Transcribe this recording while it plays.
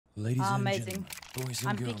Ladies and Amazing. gentlemen, boys and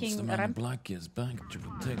I'm girls, picking the man in ramp. black is back to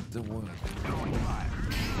protect the world.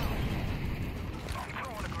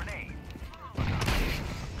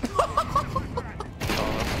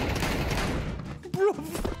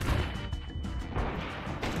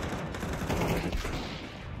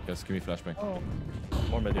 Yes, give me flashbang. Oh.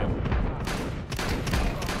 More medium.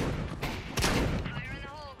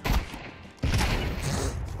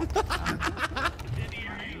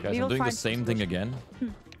 Guys, I'm doing the same thing again. Oh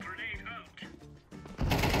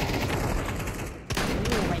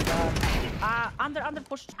my god. Under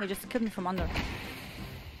push. He just killed me from under.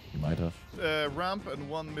 You might have. Ramp and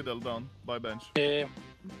one middle down by bench. Yeah,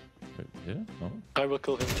 Wait, yeah? No? I will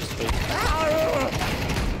kill him. Just wait.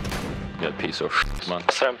 That piece of shit, man.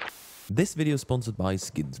 Ramp. This video is sponsored by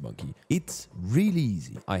Skins Monkey. It's really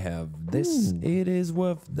easy. I have this, it is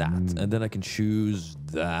worth that. And then I can choose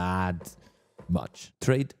that much.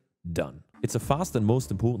 Trade done. It's a fast and most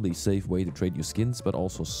importantly safe way to trade your skins, but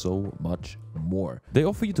also so much more. They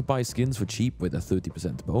offer you to buy skins for cheap with a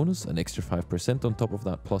 30% bonus, an extra 5% on top of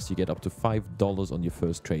that, plus you get up to $5 on your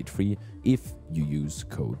first trade free if you use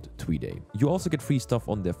code Mrtweeday. You also get free stuff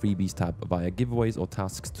on their freebies tab via giveaways or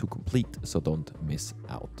tasks to complete, so don't miss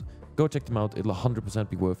out. Go check them out, it'll 100%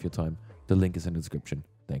 be worth your time. The link is in the description.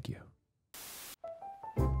 Thank you.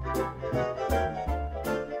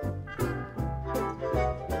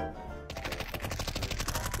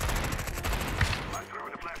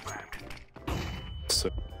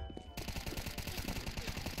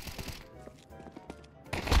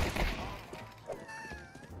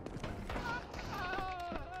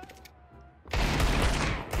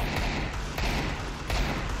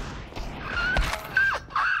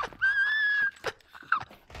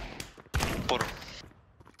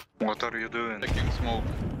 What are you doing? Taking smoke.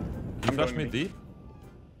 You flash me deep?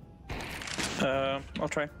 I'll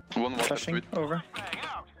try. One water Flashing sweet. over.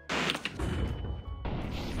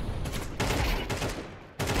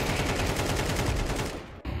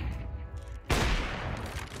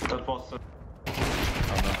 That was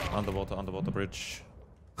Underwater bridge.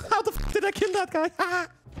 How the f did I kill that guy?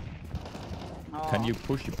 Oh. Can you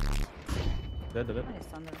push him? Dead.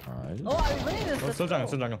 Nice, under. Nice. Oh, I really is Oh, still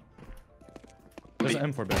jungle. There's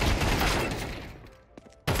an M4 back.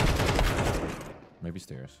 Maybe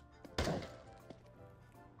stairs.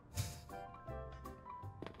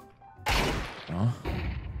 Oh.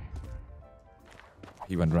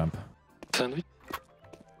 He went ramp. Sandwich.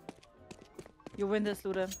 You win this,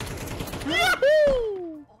 Lude.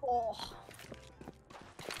 Oh.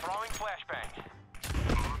 Throwing flashbang.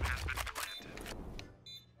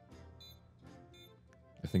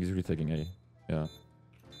 I think he's retaking A. Yeah.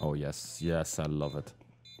 Oh yes, yes, I love it.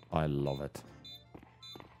 I love it.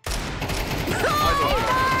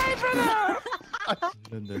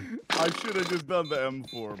 I should have just done the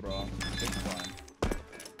M4, bro. It's fine.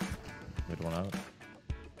 Wait, 1 out.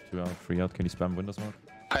 2 out, 3 out. Can you spam window smoke?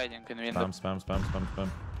 Hiding in window. Spam.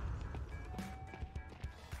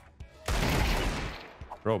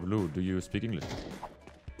 Bro, Blue, do you speak English?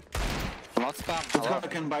 not spam. I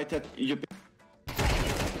can bite it. You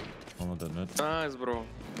Oh, not that net. Nice, bro.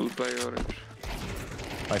 We'll play orange.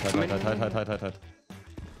 Hide.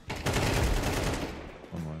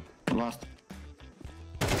 One more. last.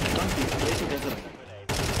 Place together.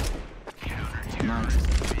 Nice.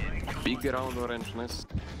 Big round orange, nice.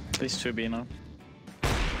 These two B now.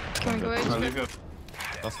 Can we go away?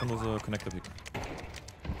 Last one was a connector pick.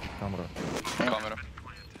 Camera. Camera.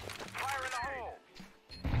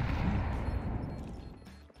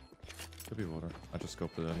 Could be water. I just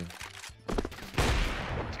scoped it out here.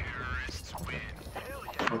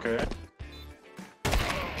 Okay.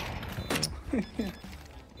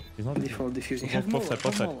 He's not Default diffusing.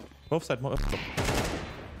 Both side.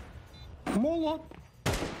 Molot.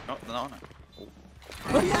 No.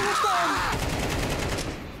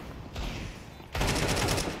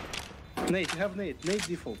 Nate, you have Nate. Nate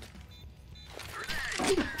default.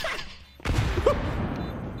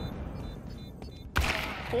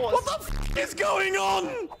 What the f is going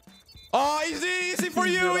on? Oh, easy for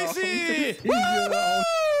you, easy!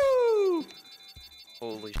 Woo!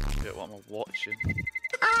 Holy shit, what am I watching?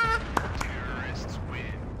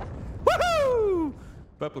 Woohoo!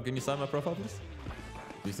 Purple, can you sign my profile, please?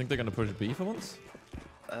 Do you think they're gonna push B for once?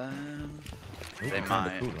 They Kinda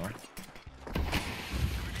might. cool, huh?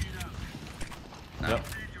 No. Yep.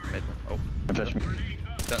 Mid. Oh. Flash me.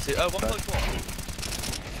 Don't see. Oh, one close one.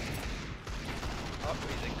 Oh,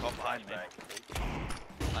 breathing. Come behind me.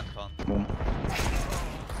 And con.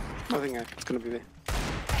 I think it's gonna be there.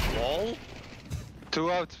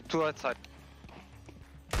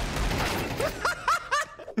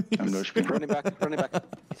 I'm no screen. Running back.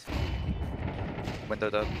 Window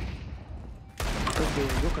dead. Go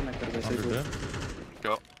connector, guys. Under there.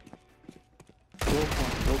 Go. Go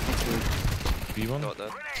B1. Got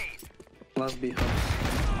dead. Last B.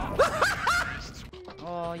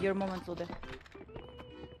 Oh, your moment, Lude.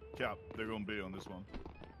 Cap, they're gonna be on this one.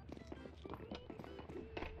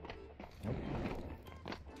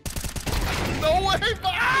 No way!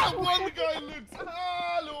 Ah, one guy looks.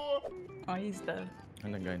 Hello. Oh, he's dead.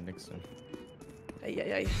 And the guy next to him.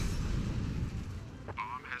 Ay.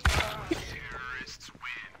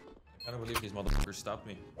 I can't believe these motherfuckers stabbed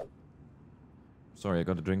me. Sorry, I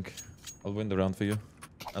got a drink. I'll win the round for you.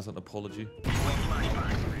 As an apology.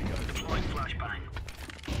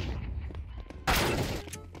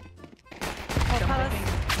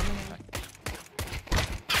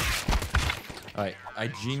 I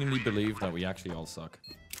genuinely believe that we actually all suck.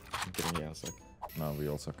 I'm kidding, yeah, it's like... No, we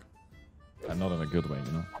all suck. And not in a good way,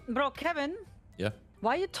 you know? Bro, Kevin, Yeah?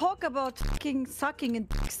 why you talk about fucking sucking in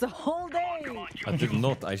dicks the whole day? I did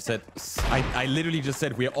not. I said... I literally just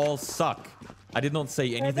said we all suck. I did not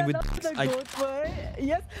say anything with... A good way.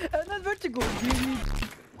 Yes, and then vertigo.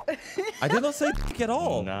 I did not say dick at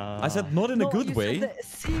all. Nah. I said not in a good you way. said the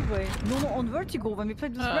C way. No, on vertigo when we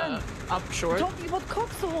played with friends. Up short. Talking about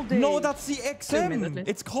cocks the whole day. No, that's the XM. Minutes.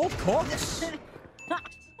 It's called Cox.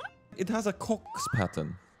 It has a Cox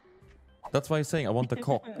pattern. That's why I'm saying I want the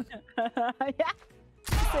cock. Yeah.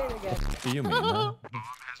 Say it again. What do you mean, man?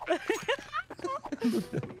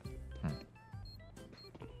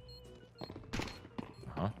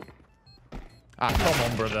 Huh? Ah, come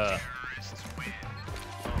on, brother.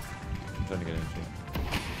 I'm trying to get into it.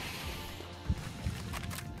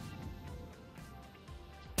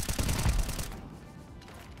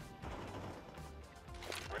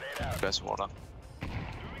 Best water.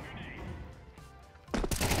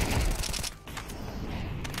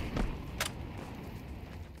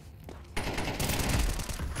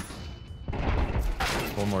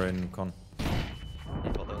 One more in con.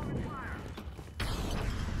 Got that.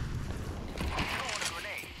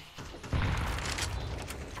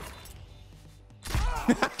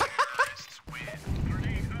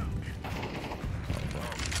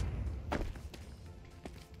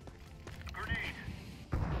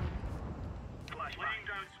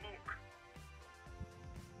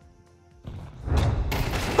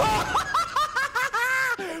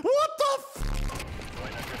 What the f?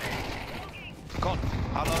 Con.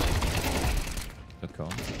 Hello. Good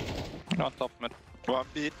con. On top mid. One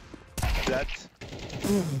beat. Dead.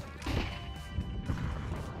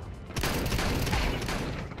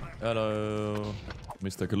 Hello,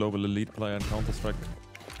 Mr. Global Elite player in Counter-Strike.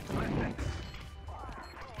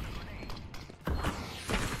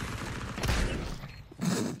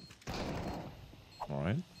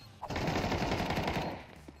 Alright.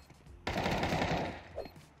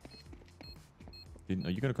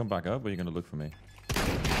 Are you gonna come back up or are you gonna look for me?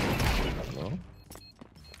 Hello?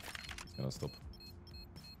 He's gonna stop.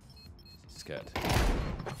 Scared.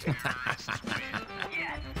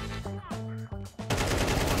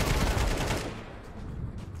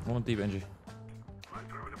 One deep NG.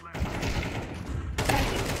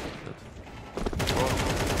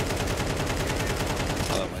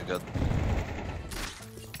 Oh my god.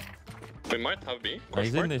 We might have B.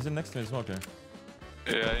 He's in next to me, smoker.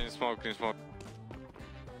 Yeah, in smoke.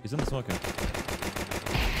 He's in the smoker.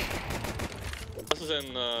 This is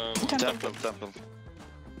in Temple.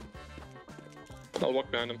 I'll walk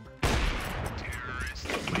behind him.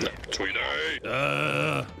 Mrtweeday!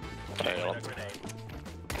 Hey, I'll...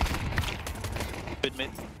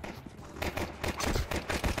 Mid.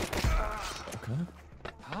 Okay.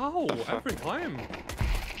 How? Every time?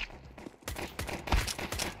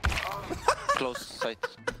 Close sight.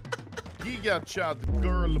 Giga chat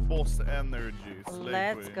girl boss energy. Slay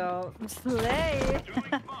Let's queen. go. Slay.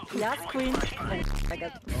 Yes, queen. Oh my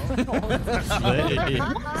god.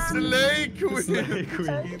 Slay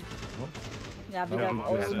queen. Yeah, we got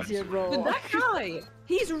all zero. But that guy,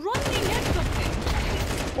 he's running next to him.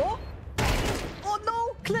 Oh! Oh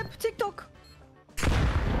no! Clip TikTok!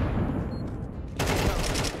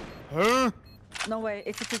 Huh? No way,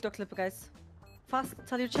 it's a TikTok clip, guys. Fast,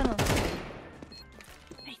 tell your channel.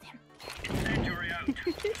 Hate him.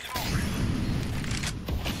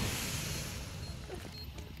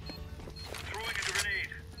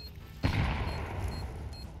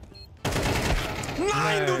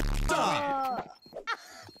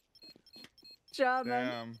 German.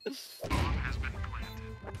 Damn.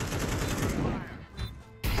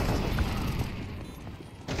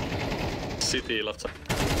 CT left side.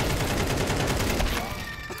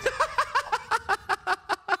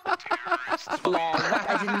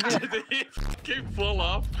 Did he fucking fall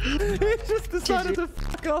off? He just decided to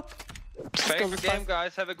fuck off. Thanks for the game,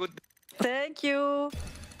 guys. Have a good Thank you.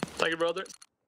 Thank you, brother.